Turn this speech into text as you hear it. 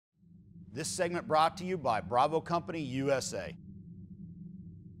This segment brought to you by Bravo Company USA.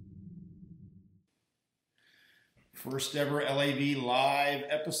 First ever LAV live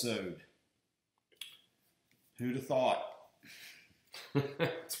episode. Who'd have thought?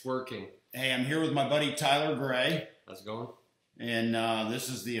 It's working. Hey, I'm here with my buddy Tyler Gray. How's it going? And this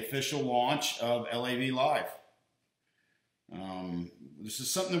is the official launch of LAV Live. This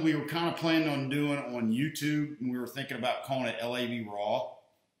is something that we were kind of planning on doing on YouTube, and we were thinking about calling it LAV Raw.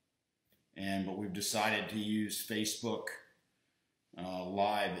 But we've decided to use Facebook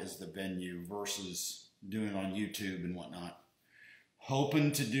Live as the venue versus doing it on YouTube and whatnot.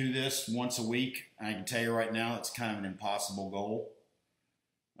 Hoping to do this once a week. I can tell you right now, it's kind of an impossible goal.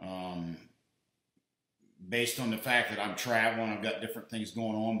 Based on the fact that I'm traveling, I've got different things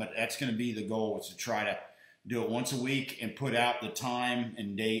going on, but that's going to be the goal, is to try to do it once a week and put out the time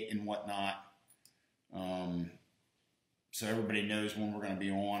and date and whatnot. So everybody knows when we're going to be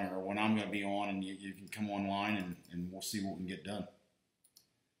on or when I'm going to be on, and you can come online and we'll see what we can get done.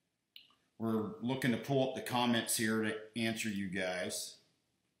 We're looking to pull up the comments here to answer you guys'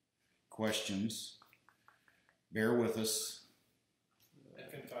 questions. Bear with us.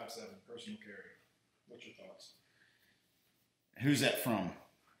 FN57, personal carry. What's your thoughts? Who's that from?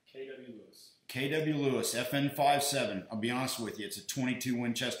 KW Lewis. KW Lewis, FN57. I'll be honest with you, it's a 22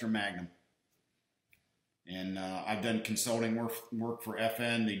 Winchester Magnum. And I've done consulting work for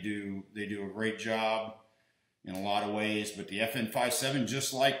FN. They do a great job in a lot of ways. But the FN57,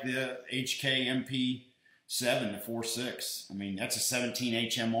 just like the HK MP7, the 4.6, I mean, that's a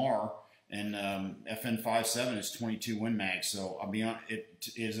 17 HMR, and FN57 is 22 Win Mag. So I'll be honest,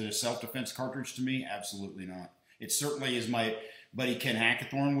 is it a self-defense cartridge to me? Absolutely not. It certainly, as my buddy Ken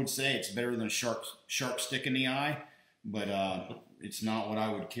Hackathorn would say, it's better than a sharp stick in the eye, but it's not what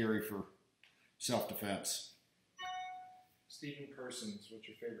I would carry for self-defense. Stephen Persons, what's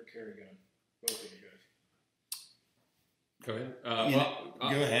your favorite carry gun? Both of you guys. Go ahead.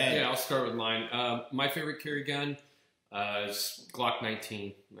 Go ahead. Yeah, I'll start with mine. My favorite carry gun is Glock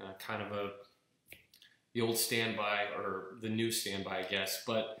 19. Kind of the old standby, or the new standby, I guess.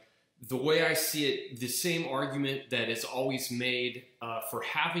 But the way I see it, the same argument that is always made for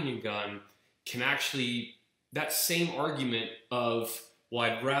having a gun can actually, that same argument of, well,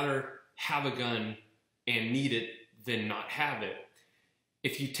 I'd rather have a gun and need it than not have it.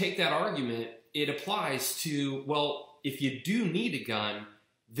 If you take that argument, it applies to, well, if you do need a gun,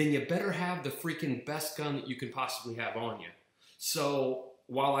 then you better have the freaking best gun that you can possibly have on you. So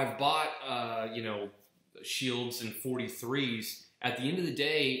while I've bought, Shields and 43s, at the end of the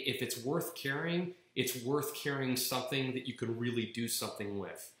day, if it's worth carrying something that you can really do something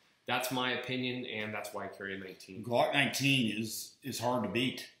with. That's my opinion, and that's why I carry a 19. Glock 19 is hard to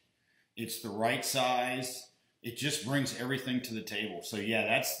beat. It's the right size. It just brings everything to the table. So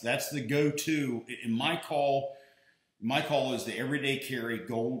yeah, that's the go-to. In my call is the everyday carry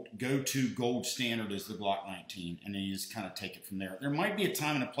go-to gold standard is the Glock 19, and then you just kind of take it from there. There might be a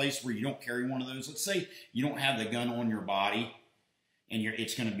time and a place where you don't carry one of those. Let's say you don't have the gun on your body, and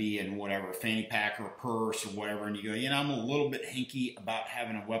it's going to be in whatever, a fanny pack or a purse or whatever, and you go, I'm a little bit hinky about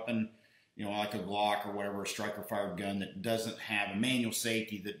having a weapon, like a Glock or whatever, a striker-fired gun that doesn't have a manual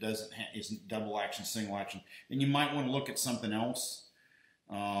safety, that isn't double action, single action, then you might want to look at something else.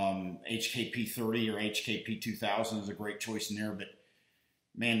 HKP30 or HKP2000 is a great choice in there, but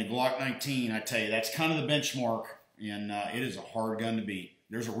man, the Glock 19, I tell you, that's kind of the benchmark, and it is a hard gun to beat.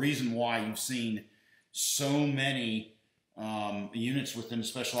 There's a reason why you've seen so many units within the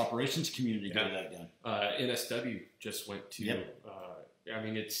special operations community go to that gun. NSW just went to, yep. I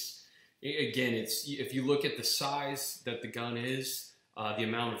mean, if you look at the size that the gun is, the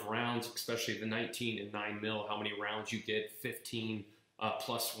amount of rounds, especially the 19 and 9 mil, how many rounds you get, 15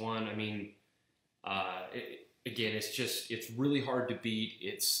 plus 1. I mean, it's really hard to beat.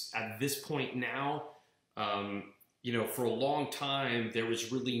 It's at this point now, for a long time, there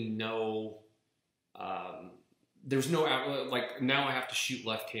was really no, like now I have to shoot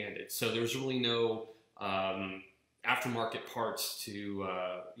left-handed. So there's really no, aftermarket parts to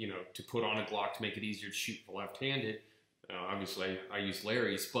put on a Glock to make it easier to shoot for left-handed. Obviously, I use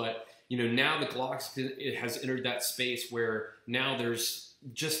Larry's, but now the Glock has entered that space where now there's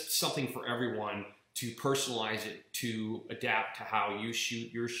just something for everyone to personalize it to adapt to how you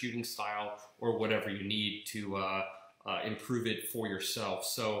shoot, your shooting style, or whatever you need to improve it for yourself.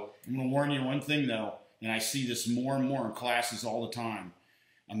 So I'm going to warn you one thing though, and I see this more and more in classes all the time.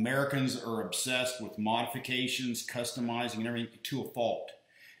 Americans are obsessed with modifications, customizing, and everything to a fault.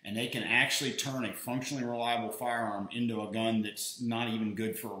 and they can actually turn a functionally reliable firearm into a gun that's not even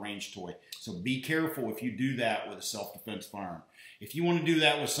good for a range toy. So be careful if you do that with a self-defense firearm. If you want to do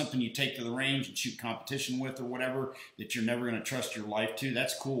that with something you take to the range and shoot competition with or whatever that you're never going to trust your life to,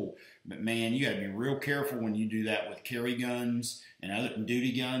 that's cool. But man, you got to be real careful when you do that with carry guns and other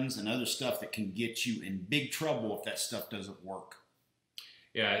duty guns and other stuff that can get you in big trouble if that stuff doesn't work.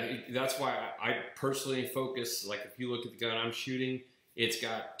 Yeah, that's why I personally focus, like if you look at the gun I'm shooting, it's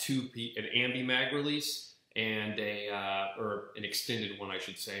got an ambi mag release and or an extended one, I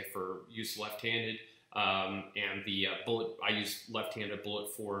should say, for use left-handed. And the bullet, I use left-handed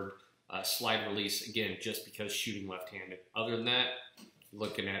bullet forward slide release, again, just because shooting left-handed. Other than that,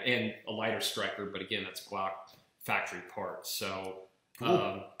 looking at, and a lighter striker, but again, that's Glock factory part. So,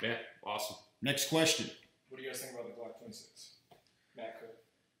 cool. Yeah, awesome. Next question. What do you guys think about the Glock 26? Matt Cook.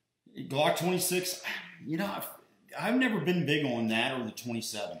 Glock 26, you know, I've never been big on that or the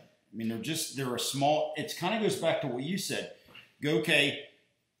 27. I mean, they're a small, it kind of goes back to what you said. Okay,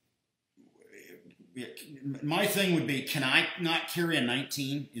 my thing would be, can I not carry a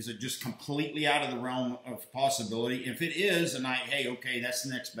 19? Is it just completely out of the realm of possibility? If it is, and hey, okay, that's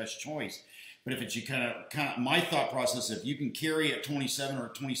the next best choice. But if it's you kind of my thought process, if you can carry a 27 or a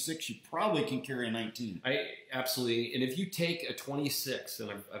 26, you probably can carry a 19. Absolutely. And if you take a 26,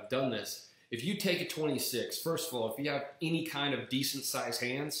 and I've done this, if you take a 26, first of all, if you have any kind of decent sized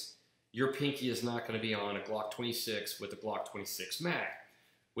hands, your pinky is not going to be on a Glock 26 with a Glock 26 mag,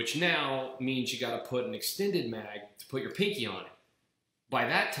 which now means you got to put an extended mag to put your pinky on it. By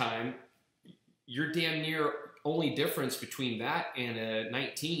that time, your damn near only difference between that and a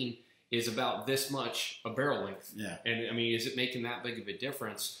 19 is about this much a barrel length. Yeah. And I mean, is it making that big of a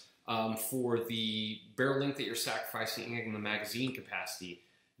difference for the barrel length that you're sacrificing and the magazine capacity?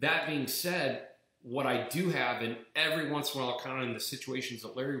 That being said, what I do have, and every once in a while, kind of in the situations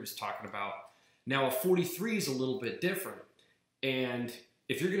that Larry was talking about, now a 43 is a little bit different. And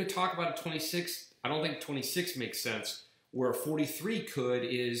if you're going to talk about a 26, I don't think 26 makes sense. Where a 43 could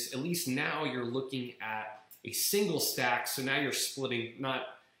is, at least now you're looking at a single stack, so now you're splitting not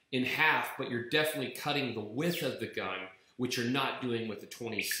in half, but you're definitely cutting the width of the gun, which you're not doing with the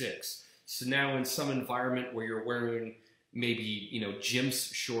 26. So now in some environment where you're wearing maybe, you know, gym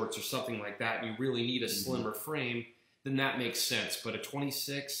shorts or something like that, and you really need a slimmer frame, then that makes sense. But a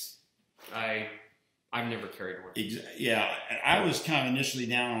 26, I've never carried one. Yeah, I was kind of initially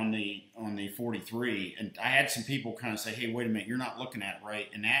down on the 43, and I had some people kind of say, "Hey, wait a minute, you're not looking at it right."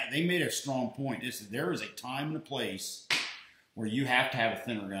 And they made a strong point. They said there is a time and a place where you have to have a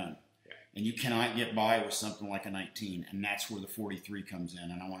thinner gun, and you cannot get by with something like a 19, and that's where the 43 comes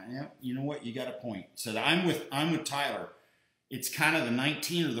in. And I went, yeah, you know what, you got a point. So I'm with Tyler. It's kind of the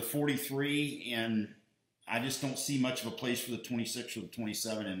 19 or the 43, and I just don't see much of a place for the 26 or the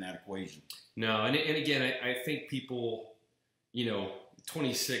 27 in that equation. No, and again, I think people, you know,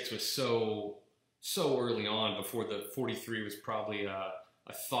 26 was so early on before the 43 was probably a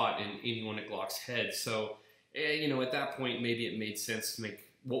thought in anyone at Glock's head. So, you know, at that point, maybe it made sense to make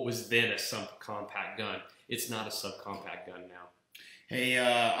what was then a subcompact gun. It's not a subcompact gun now. Hey,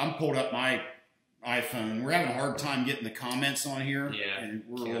 I'm pulled up my iPhone. We're having a hard time getting the comments on here. Yeah. And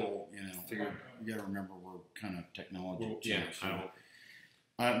we're a little, you know, you got to remember we're kind of technology. Yeah,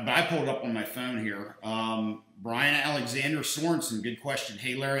 but I pulled it up on my phone here. Brian Alexander Sorensen, good question.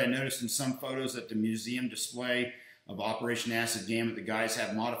 Hey, Larry, I noticed in some photos at the museum display of Operation Acid Gamut, the guys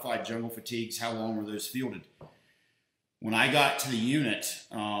have modified jungle fatigues. How long were those fielded? When I got to the unit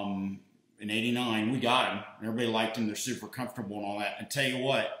in '89, we got them. Everybody liked them. They're super comfortable and all that. And tell you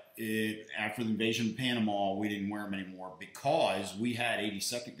what, after the invasion of Panama, we didn't wear them anymore because we had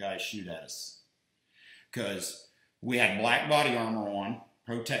 82nd guys shoot at us. Because we had black body armor on,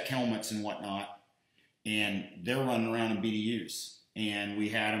 Protect helmets and whatnot, and they're running around in BDUs. And we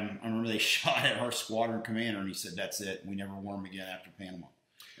had them, I remember they shot at our squadron commander, and he said, that's it. We never wore them again after Panama.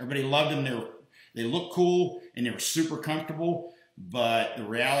 Everybody loved them. They looked cool, and they were super comfortable. But the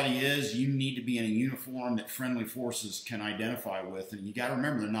reality is you need to be in a uniform that friendly forces can identify with. And you got to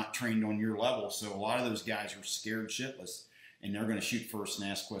remember, they're not trained on your level. So a lot of those guys are scared shitless, and they're going to shoot first and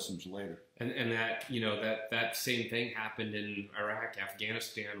ask questions later. And that, you know, that same thing happened in Iraq,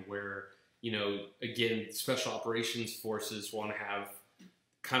 Afghanistan, where, you know, again, special operations forces want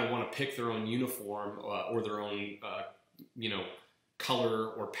to pick their own uniform or their own, you know, color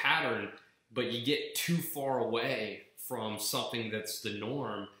or pattern, but you get too far away from something that's the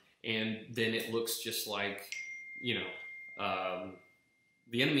norm, and then it looks just like, you know,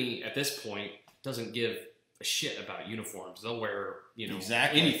 the enemy at this point doesn't give a shit about uniforms. They'll wear, you know,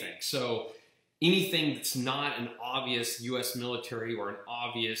 exactly anything. So anything that's not an obvious U.S. military or an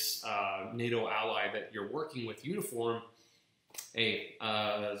obvious NATO ally that you're working with uniform, hey,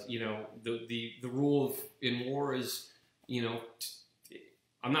 you know, the rule of in war is, you know,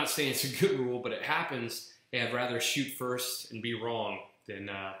 I'm not saying it's a good rule, but it happens. Hey, I'd rather shoot first and be wrong than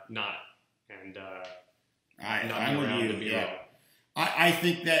not, and I'm with you. Yeah. I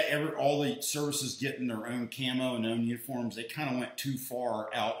think that all the services getting their own camo and own uniforms, they kind of went too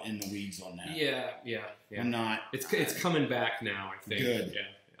far out in the weeds on that. Yeah. I'm not. It's coming back now, I think. Good. Yeah.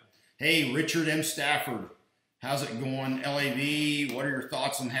 Hey, Richard M. Stafford, how's it going? LAV, what are your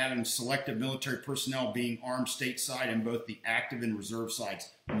thoughts on having selective military personnel being armed stateside in both the active and reserve sides?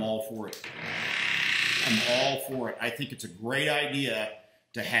 I'm all for it. I think it's a great idea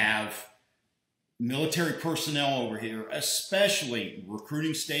to have military personnel over here, especially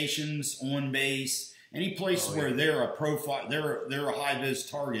recruiting stations, on base, any place where they're a profile, they're a high vis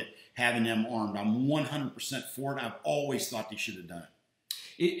target, having them armed. I'm 100% for it. I've always thought they should have done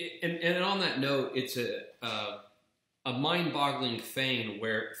it. And on that note, it's a mind-boggling thing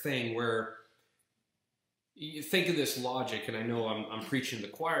where you think of this logic, and I know I'm preaching to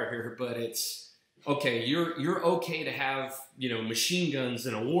the choir here, but it's okay. You're okay to have, you know, machine guns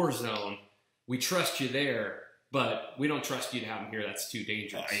in a war zone. We trust you there, but we don't trust you to have them here. That's too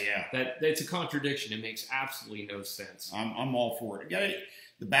dangerous. That's a contradiction. It makes absolutely no sense. I'm all for it.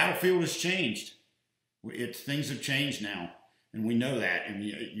 The battlefield has changed. Things have changed now, and we know that.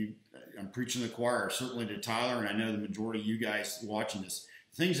 And I'm preaching to the choir, certainly to Tyler, and I know the majority of you guys watching this.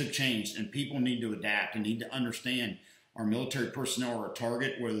 Things have changed, and people need to adapt and need to understand our military personnel are a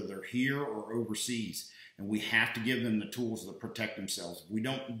target, whether they're here or overseas, and we have to give them the tools to protect themselves. If we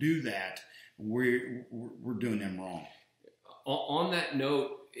don't do that, we're doing them wrong. On that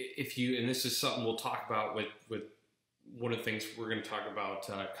note, and this is something we'll talk about with one of the things we're going to talk about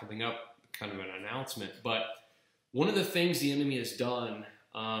coming up, kind of an announcement, but one of the things the enemy has done,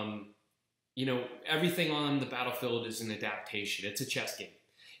 you know, everything on the battlefield is an adaptation. It's a chess game.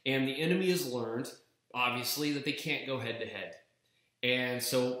 And the enemy has learned, obviously, that they can't go head to head. And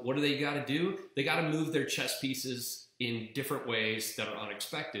so what do they got to do? They got to move their chess pieces in different ways that are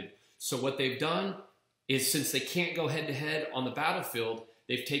unexpected. So what they've done is, since they can't go head to head on the battlefield,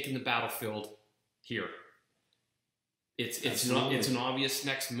 they've taken the battlefield here. It's an obvious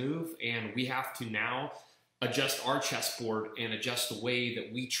next move, and we have to now adjust our chessboard and adjust the way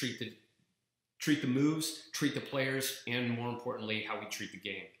that we treat the moves, treat the players, and more importantly, how we treat the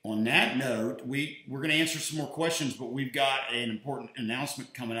game. On that note, we're going to answer some more questions, but we've got an important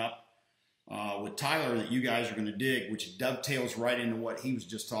announcement coming up with Tyler that you guys are going to dig, which dovetails right into what he was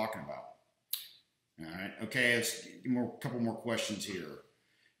just talking about. All right. Okay, let's a couple more questions here.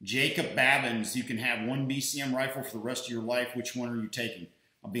 Jacob Babbins, you can have one BCM rifle for the rest of your life. Which one are you taking?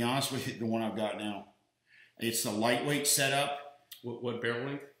 I'll be honest with you, the one I've got now. It's a lightweight setup. What barrel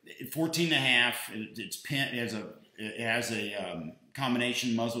length? 14.5. It's pent. It has a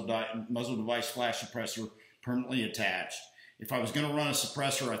combination muzzle device flash suppressor permanently attached. If I was going to run a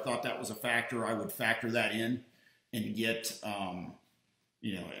suppressor, I thought that was a factor. I would factor that in and get,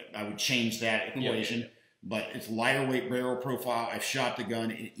 you know, I would change that equation. Yeah. But it's lighter weight barrel profile. I've shot the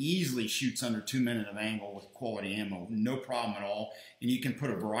gun. It easily shoots under 2 minutes of angle with quality ammo. No problem at all. And you can put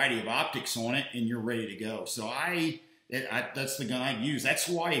a variety of optics on it, and you're ready to go. So that's the gun I'd use. That's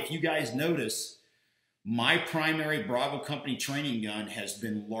why, if you guys notice, my primary Bravo Company training gun has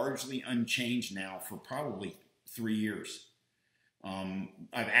been largely unchanged now for probably 3 years. I've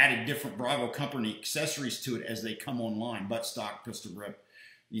added different Bravo Company accessories to it as they come online, buttstock, pistol grip,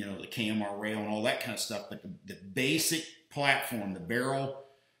 you know, the KMR rail and all that kind of stuff. But the basic platform, the barrel,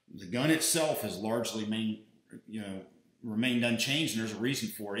 the gun itself has largely remained unchanged, and there's a reason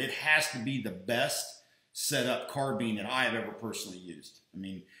for it. It has to be the best set-up carbine that I have ever personally used. I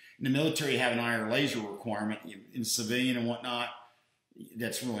mean, in the military, you have an IR laser requirement. In civilian and whatnot,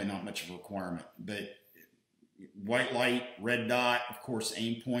 that's really not much of a requirement. But white light, red dot, of course,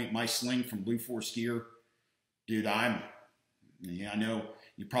 aim point, my sling from Blue Force Gear. Dude, I know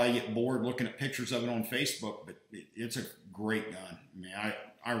you probably get bored looking at pictures of it on Facebook, but it's a great gun. I mean,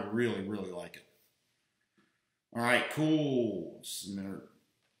 I really, really like it. All right, cool. Let's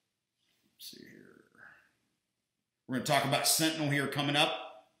see here. We're going to talk about Sentinel here coming up,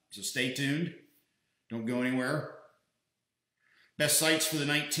 so stay tuned. Don't go anywhere. Best sights for the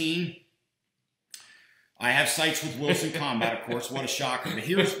 19. I have sights with Wilson Combat, of course. What a shocker. But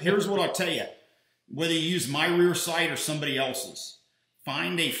here's what I'll tell you. Whether you use my rear sight or somebody else's,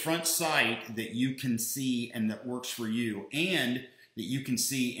 find a front sight that you can see and that works for you, and that you can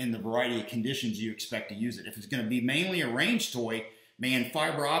see in the variety of conditions you expect to use it. If it's going to be mainly a range toy, man,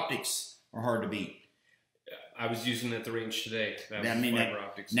 fiber optics are hard to beat. I was using it at the range today. That I was mean, fiber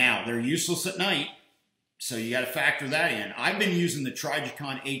optics. now they're useless at night, so you got to factor that in. I've been using the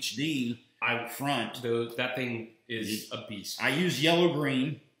Trigicon HD front. That thing is a beast. I use yellow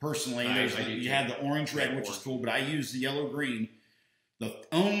green personally. You have the orange red, which is cool, but I use the yellow green. The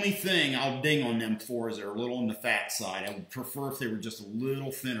only thing I'll ding on them for is they're a little on the fat side. I would prefer if they were just a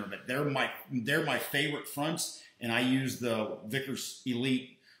little thinner, but they're my favorite fronts, and I use the Vickers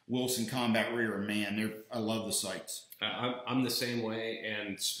Elite Wilson Combat Rear. Man, I love the sights. I'm the same way,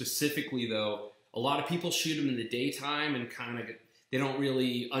 and specifically though, a lot of people shoot them in the daytime and they don't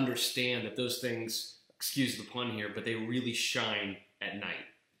really understand that those things, excuse the pun here, but they really shine at night.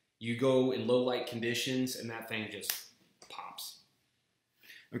 You go in low light conditions and that thing just pops.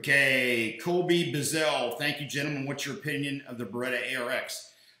 Okay, Colby Bizel, thank you, gentlemen. What's your opinion of the Beretta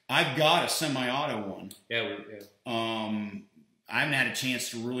ARX? I've got a semi-auto one. Yeah. I haven't had a chance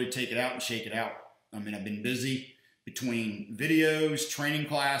to really take it out and shake it out. I mean, I've been busy between videos, training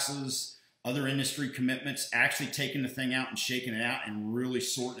classes, other industry commitments. Actually taking the thing out and shaking it out and really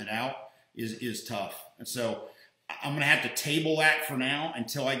sorting it out is tough. And so I'm going to have to table that for now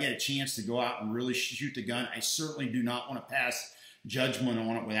until I get a chance to go out and really shoot the gun. I certainly do not want to pass judgment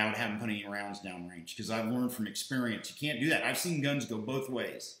on it without having put any rounds downrange, because I've learned from experience you can't do that. I've seen guns go both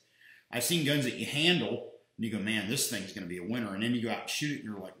ways. I've seen guns that you handle and you go, man, this thing's going to be a winner, and then you go out and shoot it and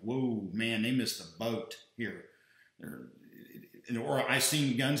you're like, whoa, man, they missed the boat here. Or I've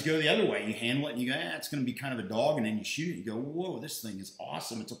seen guns go the other way. You handle it and you go, it's going to be kind of a dog, and then you shoot it, you go, whoa, this thing is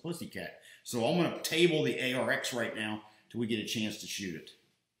awesome. It's a pussycat. So I'm going to table the ARX right now till we get a chance to shoot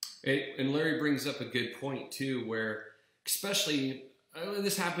it. And Larry brings up a good point too, where especially,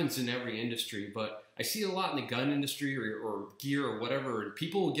 this happens in every industry, but I see a lot in the gun industry or gear or whatever, and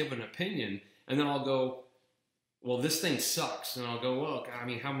people will give an opinion, and then I'll go, well, this thing sucks. And I'll go, well, I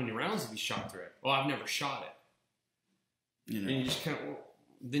mean, how many rounds have you shot through it? Well, I've never shot it. And you just kind of,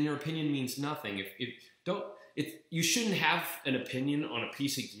 then your opinion means nothing. You shouldn't have an opinion on a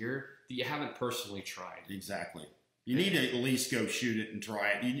piece of gear that you haven't personally tried. Exactly. You need to at least go shoot it and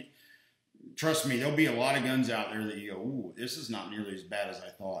try it. Trust me, there'll be a lot of guns out there that you go, ooh, this is not nearly as bad as I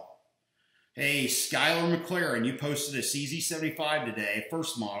thought. Hey, Skylar McLaren, you posted a CZ75 today,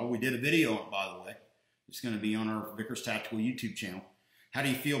 first model. We did a video on it, by the way. It's going to be on our Vickers Tactical YouTube channel. How do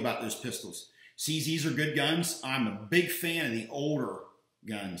you feel about those pistols? CZs are good guns. I'm a big fan of the older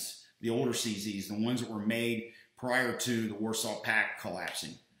guns, the older CZs, the ones that were made prior to the Warsaw Pact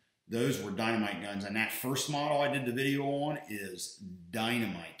collapsing. Those were dynamite guns, and that first model I did the video on is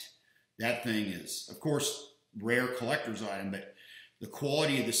dynamite. That thing is, of course, rare collector's item, but the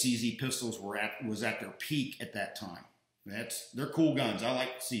quality of the CZ pistols was at their peak at that time. They're cool guns. I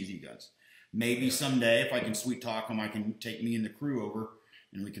like CZ guns. Maybe someday, if I can sweet talk them, I can take me and the crew over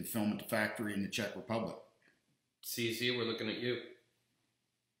and we can film at the factory in the Czech Republic. CZ, we're looking at you.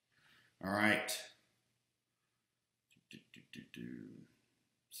 All right.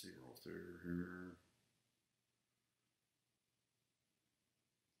 See roll through here.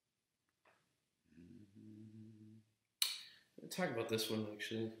 Talk about this one,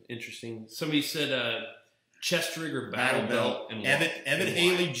 actually. Interesting. Somebody said chest rig or battle belt. And Evan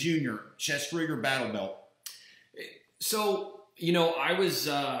Haley Jr., chest rig or battle belt. So, I was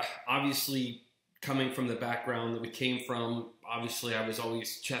obviously coming from the background that we came from. Obviously, I was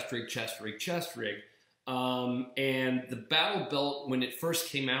always chest rig. And the battle belt, when it first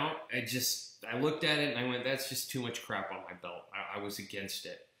came out, I looked at it and I went, that's just too much crap on my belt. I was against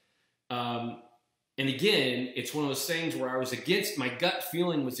it. And again, it's one of those things where I was against, my gut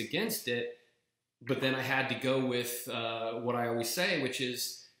feeling was against it, but then I had to go with what I always say, which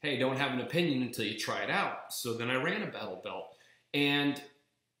is, hey, don't have an opinion until you try it out. So then I ran a battle belt. And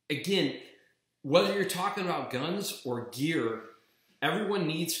again, whether you're talking about guns or gear, everyone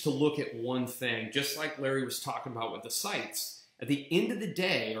needs to look at one thing, just like Larry was talking about with the sights. At the end of the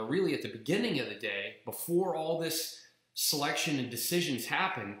day, or really at the beginning of the day, before all this selection and decisions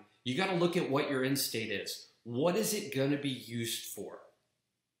happen, you got to look at what your end state is. What is it going to be used for?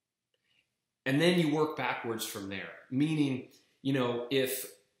 And then you work backwards from there. Meaning, if,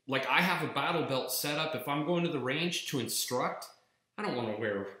 like I have a battle belt set up, if I'm going to the range to instruct, I don't want to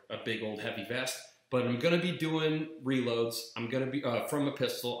wear a big old heavy vest, but I'm going to be doing reloads. I'm going to be, from a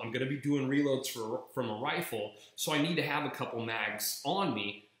pistol, I'm going to be doing reloads from a rifle, so I need to have a couple mags on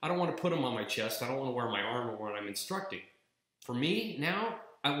me. I don't want to put them on my chest. I don't want to wear my armor when I'm instructing. For me, now,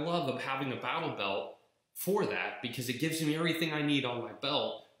 I love having a battle belt for that because it gives me everything I need on my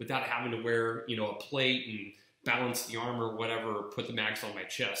belt without having to wear, a plate and balance the armor, whatever, put the mags on my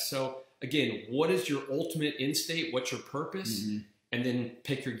chest. So again, what is your ultimate end state? What's your purpose? Mm-hmm. and then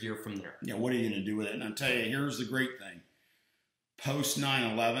pick your gear from there. Yeah, what are you going to do with it? And I'll tell you, here's the great thing. Post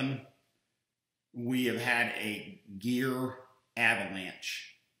 9/11, we have had a gear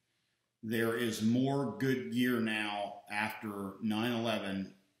avalanche. There is more good gear now after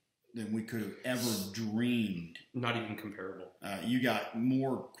 9/11 than we could have ever dreamed. Not even comparable. You got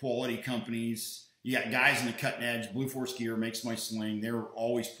more quality companies. You got guys in the cutting edge. Blue Force Gear makes my sling. They're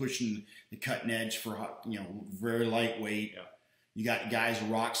always pushing the cutting edge for, very lightweight. Yeah. You got guys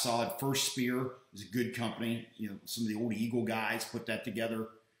rock solid. First Spear is a good company. Some of the old Eagle guys put that together.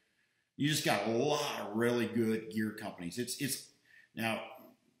 You just got a lot of really good gear companies. It's now,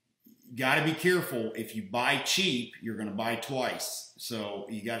 you got to be careful. If you buy cheap, you're going to buy twice. So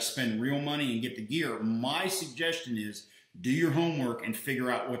you got to spend real money and get the gear. My suggestion is do your homework and figure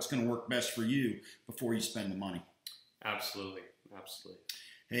out what's going to work best for you before you spend the money. Absolutely. Absolutely.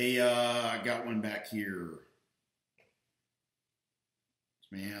 Hey, I got one back here. It's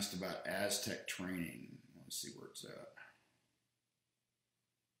being asked about Aztec training. Let's see where it's at.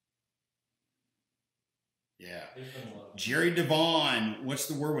 Yeah. Jerry Devon, what's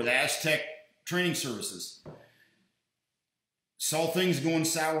the word with Aztec Training Services? Saw things going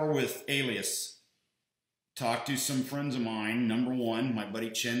sour with Alias. Talked to some friends of mine. Number one, my buddy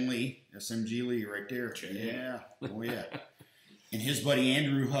Chen Lee, SMG Lee right there. Yeah. Oh, yeah. And his buddy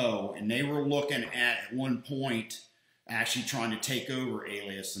Andrew Ho. And they were looking at one point actually trying to take over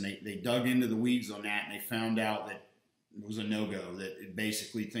Alias. And they dug into the weeds on that, and they found out that it was a no-go, that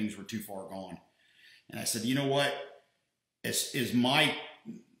basically things were too far gone. And I said, you know what? As my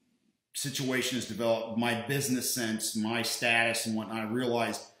situation has developed, my business sense, my status and whatnot, I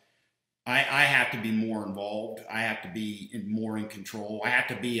realized I have to be more involved. I have to be more in control. I have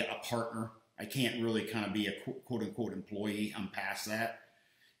to be a partner. I can't really kind of be a quote-unquote employee. I'm past that.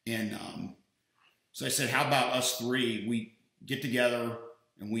 And so I said, how about us three? We get together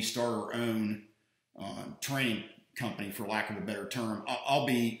and we start our own training company, for lack of a better term. I'll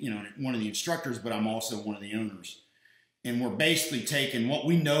be, one of the instructors, but I'm also one of the owners. And we're basically taking what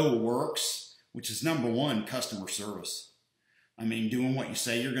we know works, which is number one, customer service. I mean, doing what you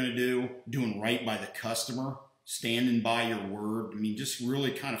say you're going to do, doing right by the customer, standing by your word. I mean, just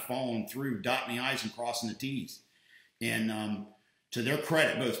really kind of following through, dotting the I's and crossing the T's. And to their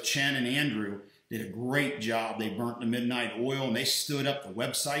credit, both Chen and Andrew did a great job. They burnt the midnight oil, and they stood up the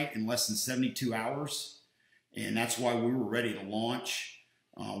website in less than 72 hours. And that's why we were ready to launch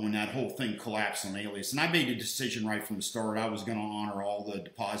when that whole thing collapsed on Alias. And I made a decision right from the start. I was going to honor all the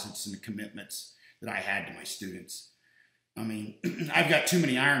deposits and the commitments that I had to my students. I mean, I've got too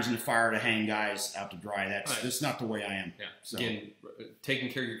many irons in the fire to hang guys out to dry. That's not the way I am. Yeah. So, again, taking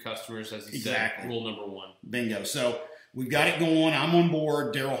care of your customers, as you exactly. said, rule number one. Bingo. So we've got it going. I'm on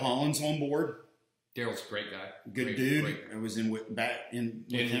board. Daryl Holland's on board. Daryl's a great guy. Good dude. Great guy. I was in with him.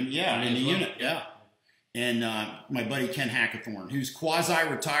 Yeah, in the unit. Yeah. And my buddy Ken Hackathorn, who's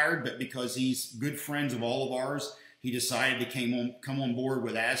quasi-retired, but because he's good friends of all of ours, he decided to come on board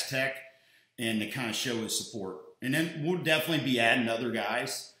with Aztec and to kind of show his support. And then we'll definitely be adding other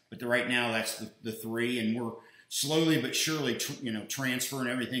guys, but right now that's the three, and we're slowly but surely transferring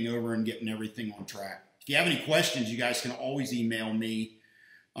everything over and getting everything on track. If you have any questions, you guys can always email me,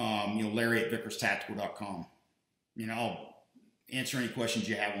 Larry@vickerstactical.com. I'll answer any questions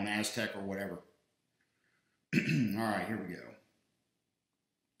you have on Aztec or whatever. All right, here we go.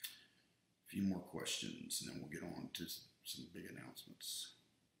 A few more questions, and then we'll get on to some big announcements.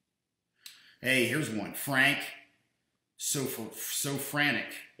 Hey, here's one. Frank, so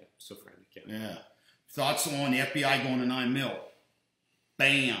frantic. Yeah, so frantic, yeah. Yeah. Thoughts on the FBI going to 9mm?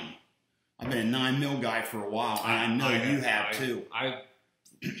 Bam. I've been a 9mm guy for a while, and I know you have too.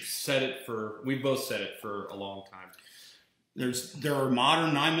 We both said it for a long time. There are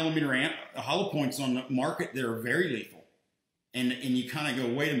modern 9mm hollow points on the market that are very lethal. And you kind of go,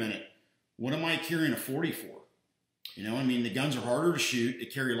 wait a minute, what am I carrying a 40 for? The guns are harder to shoot. They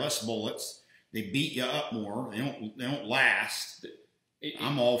carry less bullets. They beat you up more. They don't last.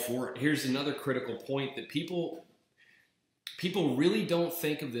 I'm all for it. Here's another critical point that people really don't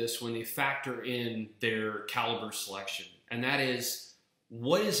think of this when they factor in their caliber selection. And that is,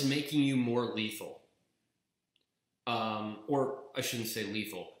 what is making you more lethal? Or I shouldn't say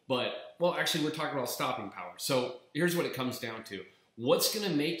lethal, but, well, actually we're talking about stopping power. So here's what it comes down to. What's going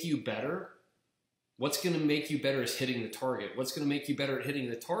to make you better? What's going to make you better is hitting the target. What's going to make you better at hitting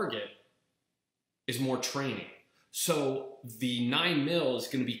the target is more training. So the 9mm is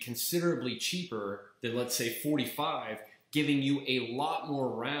going to be considerably cheaper than, let's say, 45, giving you a lot more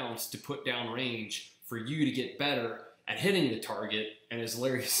rounds to put down range for you to get better at hitting the target. And as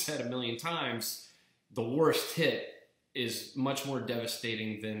Larry said a million times, the worst hit is much more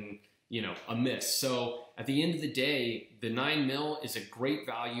devastating than, you know, a miss. So at the end of the day, the 9 mil is a great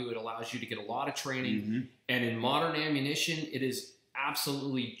value. It allows you to get a lot of training. And in modern ammunition, it is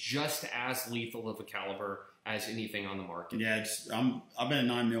absolutely just as lethal of a caliber as anything on the market. Yeah, I've been a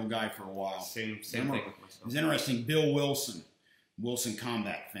 9 mil guy for a while. Same thing with myself. It's interesting. Bill Wilson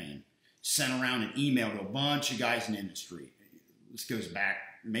Combat fame, sent around an email to a bunch of guys in the industry. This goes back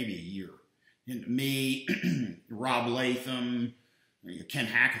maybe a year. And me, Rob Latham, Ken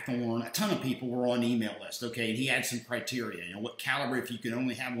Hackathorn, a ton of people were on the email list. Okay, and he had some criteria. You know, what caliber, if you could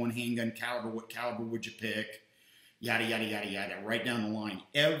only have one handgun caliber, what caliber would you pick? Yada, yada, yada, yada, right down the line.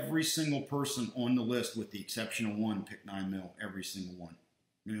 Every single person on the list, with the exception of one, picked 9 mil, every single one.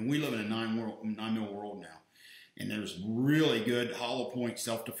 I mean, we live in a 9 mil world now. And there's really good hollow point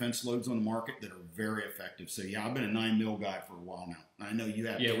self-defense loads on the market that are very effective. So, yeah, I've been a 9 mil guy for a while now. I know you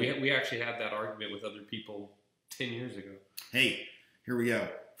have. Yeah, we actually had that argument with other people 10 years ago. Hey, here we go.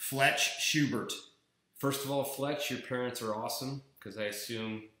 Fletch Schubert. First of all, Fletch, your parents are awesome, because I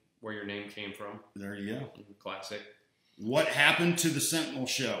assume where your name came from. There you go. Classic. What happened to the Sentinel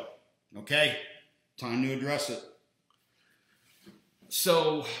show? Okay, time to address it.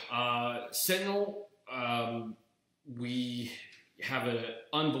 So, Sentinel, we have an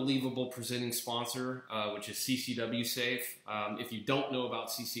unbelievable presenting sponsor, which is CCW Safe. If you don't know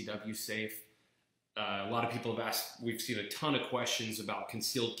about CCW Safe, a lot of people have asked, we've seen a ton of questions about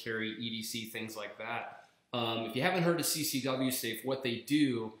concealed carry, EDC, things like that. If you haven't heard of CCW Safe, what they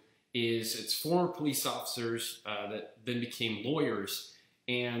do is it's former police officers that then became lawyers,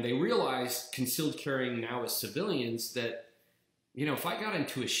 and they realized concealed carrying now as civilians that, you know, if I got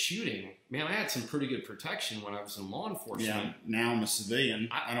into a shooting, man, I had some pretty good protection when I was in law enforcement. Yeah, now I'm a civilian.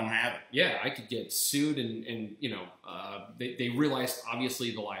 I don't have it. Yeah, I could get sued, and you know, they realized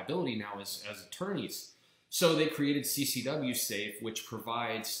obviously the liability now as attorneys. So they created CCW Safe, which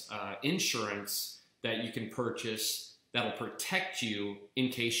provides insurance that you can purchase that'll protect you in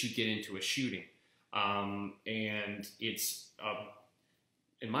case you get into a shooting. And it's,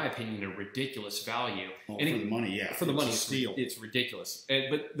 in my opinion, a ridiculous value. Well, and for the money, yeah. For the money, steal. It's ridiculous.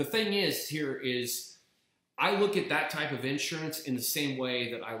 But the thing is here is, I look at that type of insurance in the same way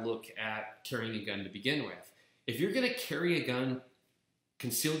that I look at carrying a gun to begin with. If you're going to carry a gun,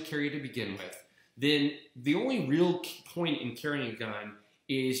 concealed carry to begin with, then the only real point in carrying a gun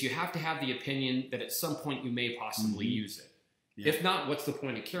is you have to have the opinion that at some point you may possibly use it. Yeah. If not, what's the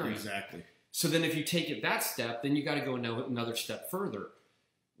point of carrying? Exactly. So then if you take it that step, then you got to go another step further.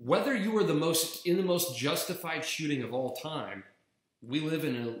 Whether you are in the most justified shooting of all time, we live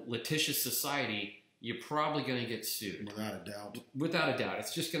in a litigious society, you're probably going to get sued. Without a doubt. Without a doubt.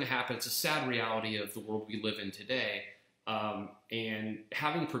 It's just going to happen. It's a sad reality of the world we live in today. And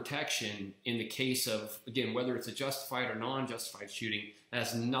having protection in the case of, again, whether it's a justified or non-justified shooting, that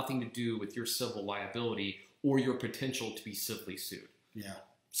has nothing to do with your civil liability or your potential to be civilly sued. Yeah.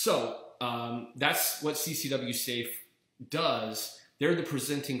 So that's what CCW Safe does. They're the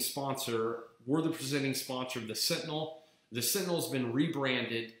presenting sponsor. We're the presenting sponsor of the Sentinel. The Sentinel's been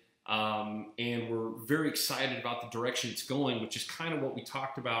rebranded, and we're very excited about the direction it's going, which is kind of what we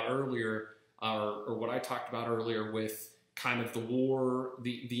talked about earlier, or what I talked about earlier with kind of the war,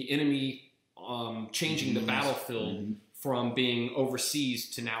 the enemy changing the battlefield from being overseas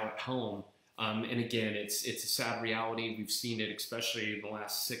to now at home. And again, it's a sad reality. We've seen it, especially in the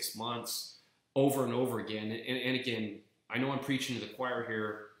last 6 months, over and over again. And again, I know I'm preaching to the choir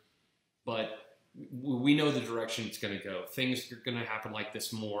here, but we know the direction it's going to go. Things are going to happen like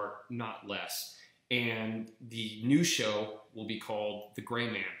this more, not less. And the new show will be called The Gray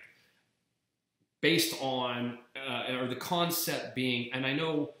Man, based on, or the concept being, and I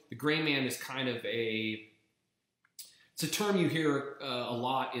know the Gray Man is kind of it's a term you hear a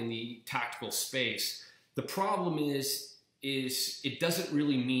lot in the tactical space. The problem is it doesn't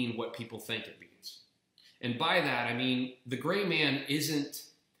really mean what people think it means. And by that, I mean, the Gray Man isn't,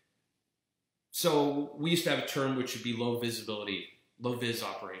 so we used to have a term which would be low visibility, low vis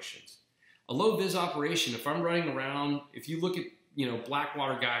operations. A low vis operation, if I'm running around, if you look at, you know,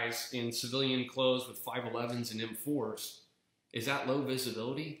 Blackwater guys in civilian clothes with 511s and M4s, is that low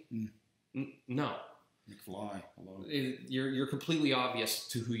visibility? No. McFly. You're completely obvious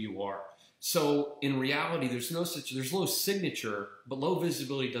to who you are. So in reality, there's low signature, but low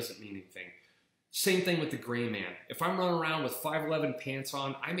visibility doesn't mean anything. Same thing with the Gray Man. If I'm running around with 511 pants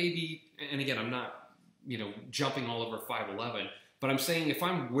on, I may be, and again, I'm not, you know, jumping all over 511, but I'm saying if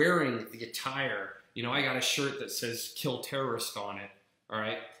I'm wearing the attire, you know, I got a shirt that says "Kill Terrorist" on it, all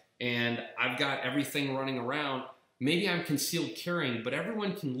right, and I've got everything running around, maybe I'm concealed carrying, but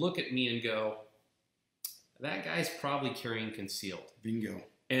everyone can look at me and go, that guy's probably carrying concealed. Bingo.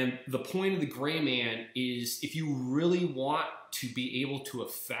 And the point of the gray man is if you really want to be able to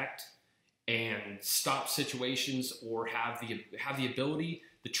affect and stop situations or have the ability,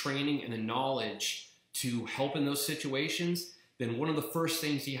 the training, and the knowledge to help in those situations, then one of the first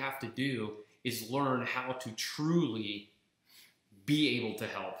things you have to do is learn how to truly be able to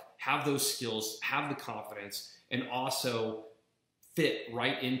help, have those skills, have the confidence, and also fit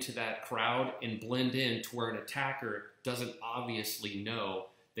right into that crowd and blend in to where an attacker doesn't obviously know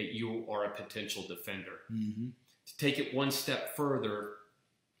that you are a potential defender. Mm-hmm. To take it one step further,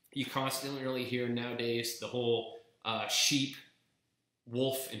 you constantly really hear nowadays the whole sheep,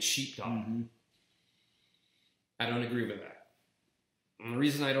 wolf, and sheepdog. Mm-hmm. I don't agree with that. And the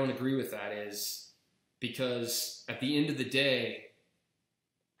reason I don't agree with that is because at the end of the day,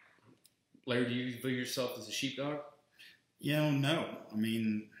 Larry, do you view yourself as a sheepdog? No. I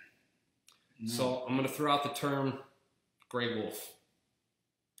mean, no. So I'm going to throw out the term gray wolf,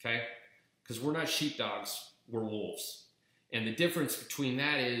 okay? Because we're not sheepdogs, we're wolves. And the difference between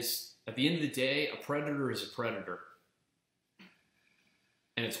that is, at the end of the day, a predator is a predator.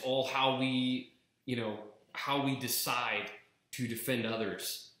 And it's all how we decide to defend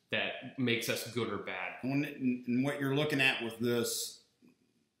others that makes us good or bad. And what you're looking at with this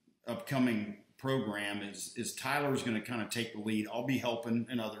upcoming program is Tyler's going to kind of take the lead. I'll be helping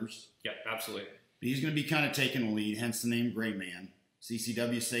and others. Yeah, absolutely. But he's going to be kind of taking the lead, hence the name Gray Man.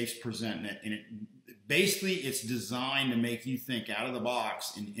 CCW Safe's presenting it, and basically it's designed to make you think out of the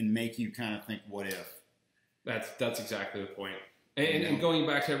box and make you kind of think, what if? That's exactly the point. And going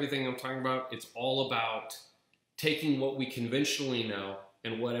back to everything I'm talking about, it's all about taking what we conventionally know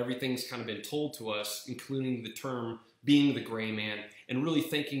and what everything's kind of been told to us, including the term being the gray man, and really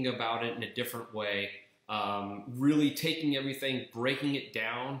thinking about it in a different way, really taking everything, breaking it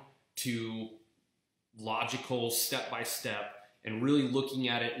down to logical step-by-step, and really looking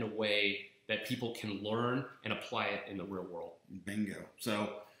at it in a way that people can learn and apply it in the real world. Bingo.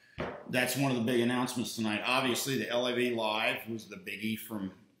 So that's one of the big announcements tonight. Obviously, the LAV Live was the biggie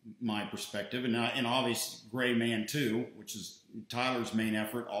from my perspective, and obviously Gray Man 2, which is Tyler's main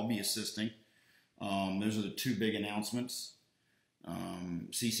effort. I'll be assisting. Those are the two big announcements.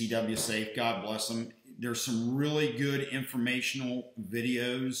 CCW Safe, God bless them. There's some really good informational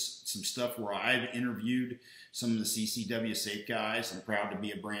videos, some stuff where I've interviewed some of the CCW Safe guys. I'm proud to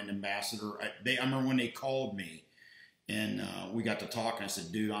be a brand ambassador. I remember when they called me and we got to talking. I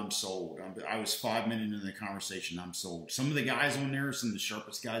said, dude, I'm sold. I was 5 minutes into the conversation. I'm sold. Some of the guys on there are some of the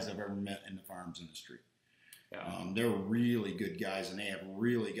sharpest guys I've ever met in the firearms industry. Yeah. They're really good guys, and they have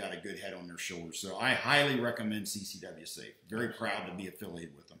really got a good head on their shoulders. So I highly recommend CCW Safe. Very proud to be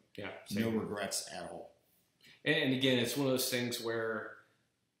affiliated with them. Yeah, no regrets at all. And again, it's one of those things where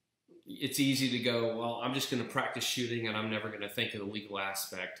it's easy to go, well, I'm just going to practice shooting, and I'm never going to think of the legal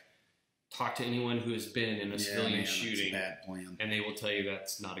aspect. Talk to anyone who has been in a civilian shooting, that's a bad plan. and they will tell you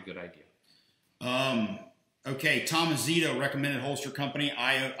that's not a good idea. Okay, Tom Azito, recommended holster company.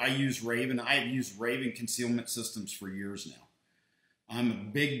 I use Raven. I have used Raven concealment systems for years now. I'm a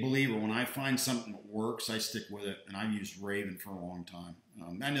big believer. When I find something that works, I stick with it, and I've used Raven for a long time.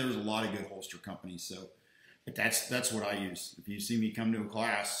 I know there's a lot of good holster companies, but that's what I use. If you see me come to a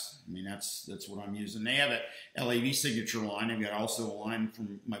class, I mean, that's what I'm using. They have a LAV signature line. They've got also a line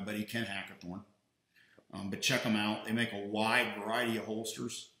from my buddy Ken Hackathorn. But check them out. They make a wide variety of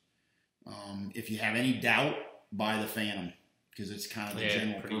holsters. If you have any doubt, buy the Phantom, because it's kind of the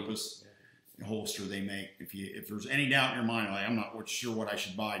general purpose holster they make. If there's any doubt in your mind, like I'm not sure what I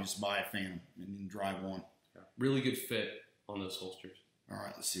should buy, just buy a Phantom and then drive one. Yeah. Really good fit on those holsters. All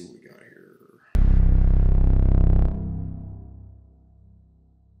right, let's see what we got here.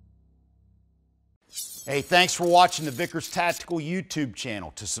 Hey, thanks for watching the Vickers Tactical YouTube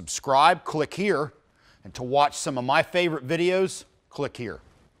channel. To subscribe, click here. And to watch some of my favorite videos, click here.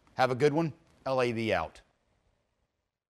 Have a good one. LAV out.